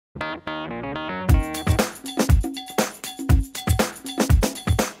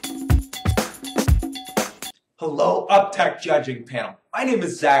Hello, UpTech judging panel. My name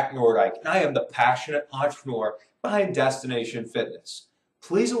is Zak Nordyke, and I am the passionate entrepreneur behind Destination Fitness.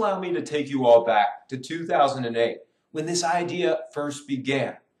 Please allow me to take you all back to 2008, when this idea first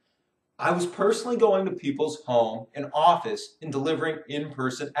began. I was personally going to people's home and office and delivering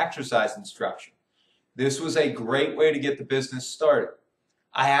in-person exercise instruction. This was a great way to get the business started.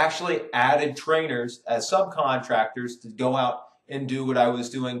 I actually added trainers as subcontractors to go out and do what I was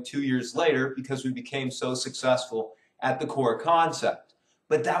doing 2 years later because we became so successful at the core concept.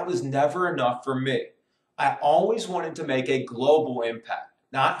 But that was never enough for me. I always wanted to make a global impact,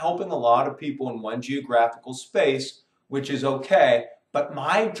 not helping a lot of people in one geographical space, which is okay, but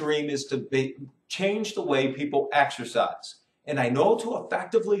my dream is to change the way people exercise. And I know to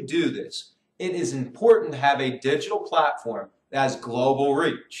effectively do this, it is important to have a digital platform that has global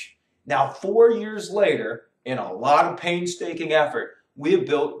reach. Now, 4 years later, in a lot of painstaking effort, we have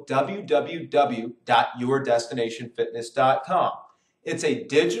built www.yourdestinationfitness.com. It's a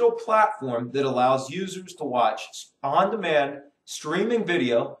digital platform that allows users to watch on-demand streaming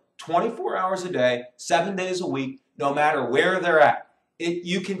video 24 hours a day, 7 days a week, no matter where they're at.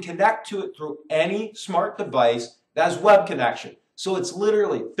 You can connect to it through any smart device that has web connection. So it's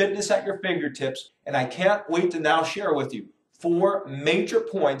literally fitness at your fingertips, and I can't wait to now share with you 4 major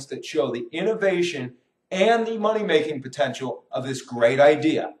points that show the innovation and the money-making potential of this great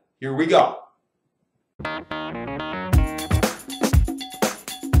idea. Here we go.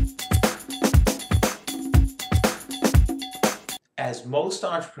 As most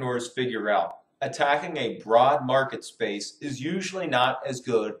entrepreneurs figure out, attacking a broad market space is usually not as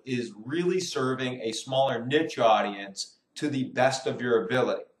good as really serving a smaller niche audience to the best of your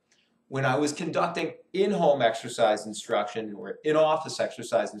ability. When I was conducting in-home exercise instruction or in-office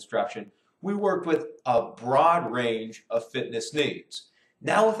exercise instruction, we worked with a broad range of fitness needs.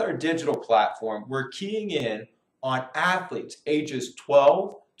 Now with our digital platform, we're keying in on athletes ages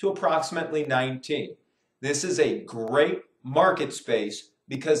 12 to approximately 19. This is a great market space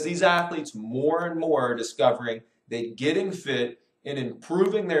because these athletes more and more are discovering that getting fit and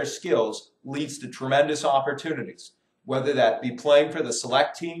improving their skills leads to tremendous opportunities, whether that be playing for the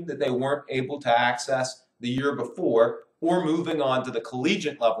select team that they weren't able to access the year before, or moving on to the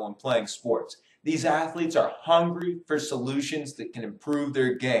collegiate level and playing sports. These athletes are hungry for solutions that can improve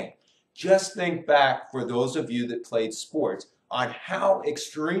their game. Just think back, for those of you that played sports, on how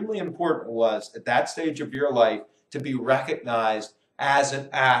extremely important it was at that stage of your life to be recognized as an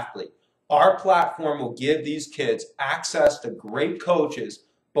athlete. Our platform will give these kids access to great coaches,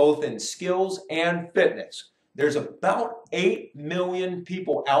 both in skills and fitness. There's about 8 million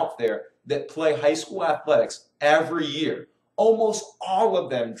people out there that play high school athletics every year. Almost all of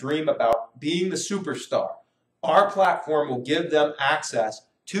them dream about being the superstar. Our platform will give them access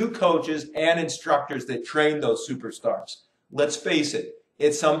to coaches and instructors that train those superstars. Let's face it,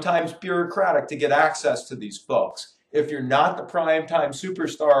 it's sometimes bureaucratic to get access to these folks. If you're not the primetime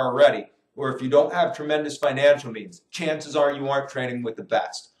superstar already, or if you don't have tremendous financial means, chances are you aren't training with the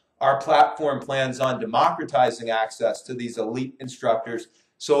best. Our platform plans on democratizing access to these elite instructors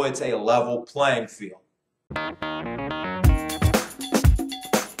so it's a level playing field.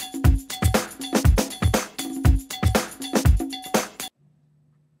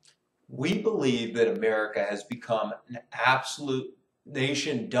 We believe that America has become an absolute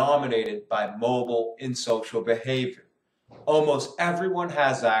nation dominated by mobile and social behavior. Almost everyone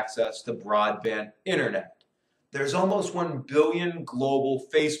has access to broadband internet. There's almost 1 billion global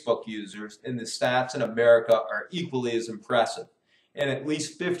Facebook users, and the stats in America are equally as impressive. And at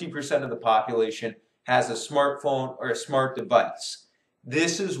least 50% of the population has a smartphone or a smart device.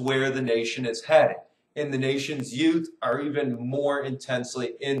 This is where the nation is heading, and the nation's youth are even more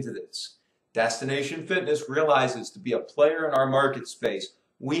intensely into this. Destination Fitness realizes to be a player in our market space,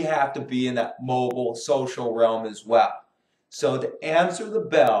 we have to be in that mobile social realm as well. So to answer the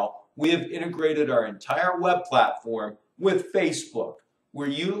bell, we have integrated our entire web platform with Facebook. We're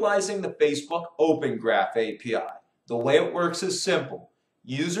utilizing the Facebook Open Graph API. The way it works is simple.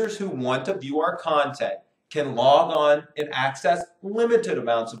 Users who want to view our content can log on and access limited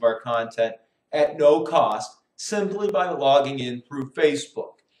amounts of our content at no cost simply by logging in through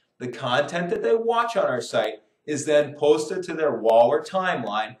Facebook. The content that they watch on our site is then posted to their wall or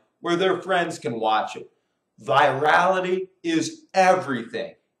timeline where their friends can watch it. Virality is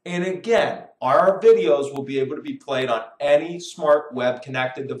everything. And again, our videos will be able to be played on any smart web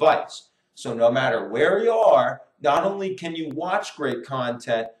connected device. So no matter where you are, not only can you watch great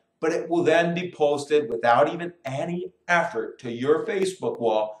content, but it will then be posted without even any effort to your Facebook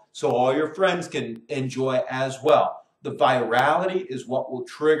wall so all your friends can enjoy as well. The virality is what will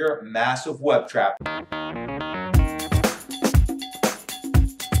trigger massive web traffic.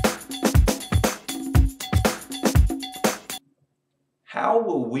 How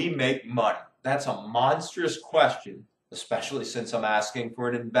will we make money? That's a monstrous question, especially since I'm asking for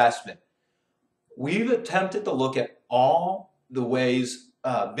an investment. We've attempted to look at all the ways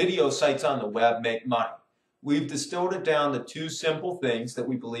video sites on the web make money. We've distilled it down to two simple things that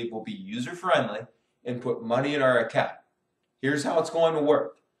we believe will be user-friendly and put money in our account. Here's how it's going to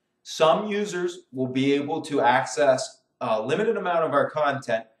work. Some users will be able to access a limited amount of our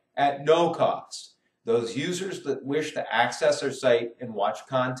content at no cost. Those users that wish to access our site and watch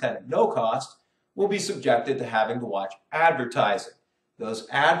content at no cost will be subjected to having to watch advertising. Those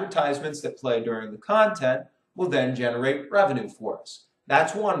advertisements that play during the content will then generate revenue for us.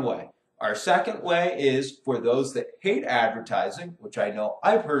 That's one way. Our second way is for those that hate advertising, which I know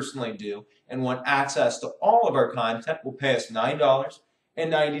I personally do, and want access to all of our content, will pay us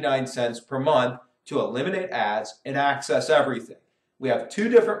 $9.99 per month to eliminate ads and access everything. We have two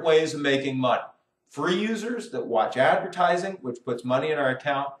different ways of making money. Free users that watch advertising, which puts money in our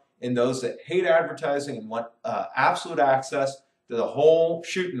account, and those that hate advertising and want absolute access to the whole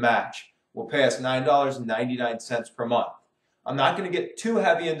shooting match will pay us $9.99 per month. I'm not going to get too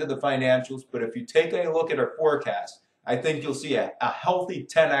heavy into the financials, but if you take a look at our forecast, I think you'll see a healthy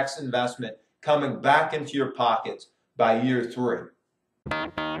 10x investment coming back into your pockets by year 3.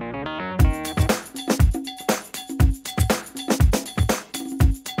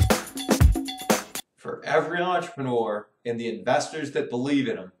 For every entrepreneur and the investors that believe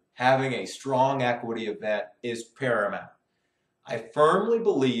in them, having a strong equity event is paramount. I firmly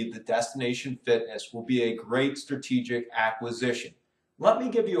believe that Destination Fitness will be a great strategic acquisition. Let me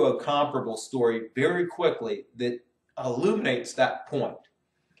give you a comparable story very quickly that illuminates that point.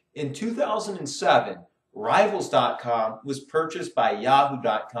 In 2007, Rivals.com was purchased by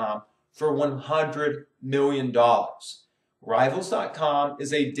Yahoo.com for $100 million. Rivals.com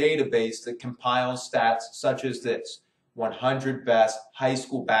is a database that compiles stats such as this: 100 best high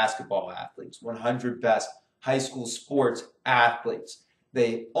school basketball athletes, 100 best high school sports athletes.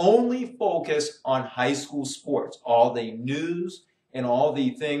 They only focus on high school sports, all the news and all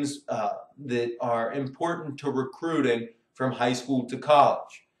the things that are important to recruiting from high school to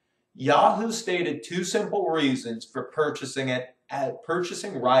college. Yahoo stated two simple reasons for purchasing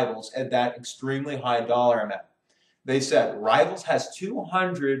Rivals at that extremely high dollar amount. They said Rivals has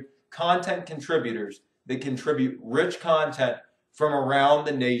 200 content contributors that contribute rich content from around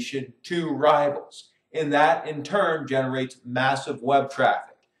the nation to Rivals, and that in turn generates massive web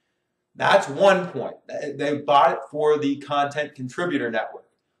traffic. That's one point. They bought it for the content contributor network.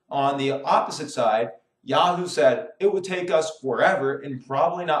 On the opposite side, Yahoo said it would take us forever and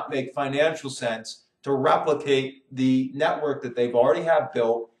probably not make financial sense to replicate the network that they've already have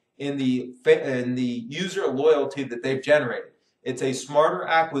built in the user loyalty that they've generated. It's a smarter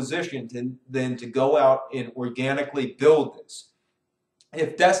acquisition than to go out and organically build this.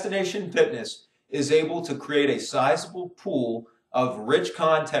 If Destination Fitness is able to create a sizable pool of rich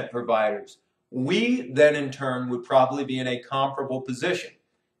content providers, we then in turn would probably be in a comparable position.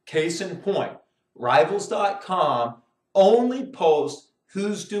 Case in point, Rivals.com only posts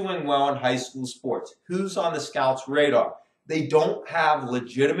who's doing well in high school sports, who's on the scouts' radar. They don't have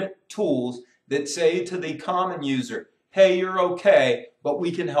legitimate tools that say to the common user, hey, you're okay, but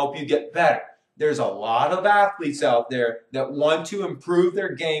we can help you get better. There's a lot of athletes out there that want to improve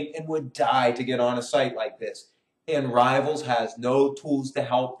their game and would die to get on a site like this. And Rivals has no tools to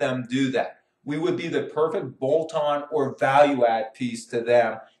help them do that. We would be the perfect bolt-on or value add piece to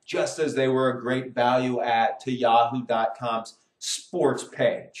them, just as they were a great value add to Yahoo.com's sports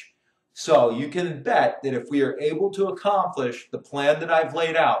page. So you can bet that if we are able to accomplish the plan that I've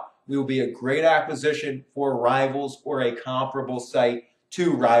laid out, we will be a great acquisition for Rivals or a comparable site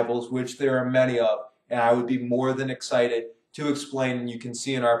to Rivals, which there are many of, and I would be more than excited to explain, and you can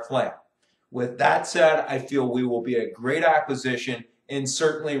see in our plan. With that said, I feel we will be a great acquisition and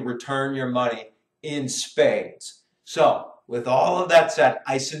certainly return your money in spades. So with all of that said,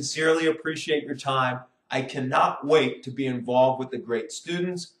 I sincerely appreciate your time. I cannot wait to be involved with the great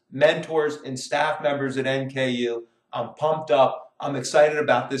students, mentors, and staff members at NKU. I'm pumped up. I'm excited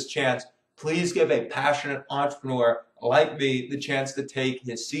about this chance. Please give a passionate entrepreneur like me the chance to take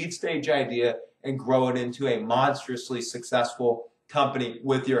his seed stage idea and grow it into a monstrously successful company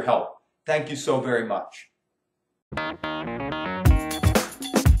with your help. Thank you so very much.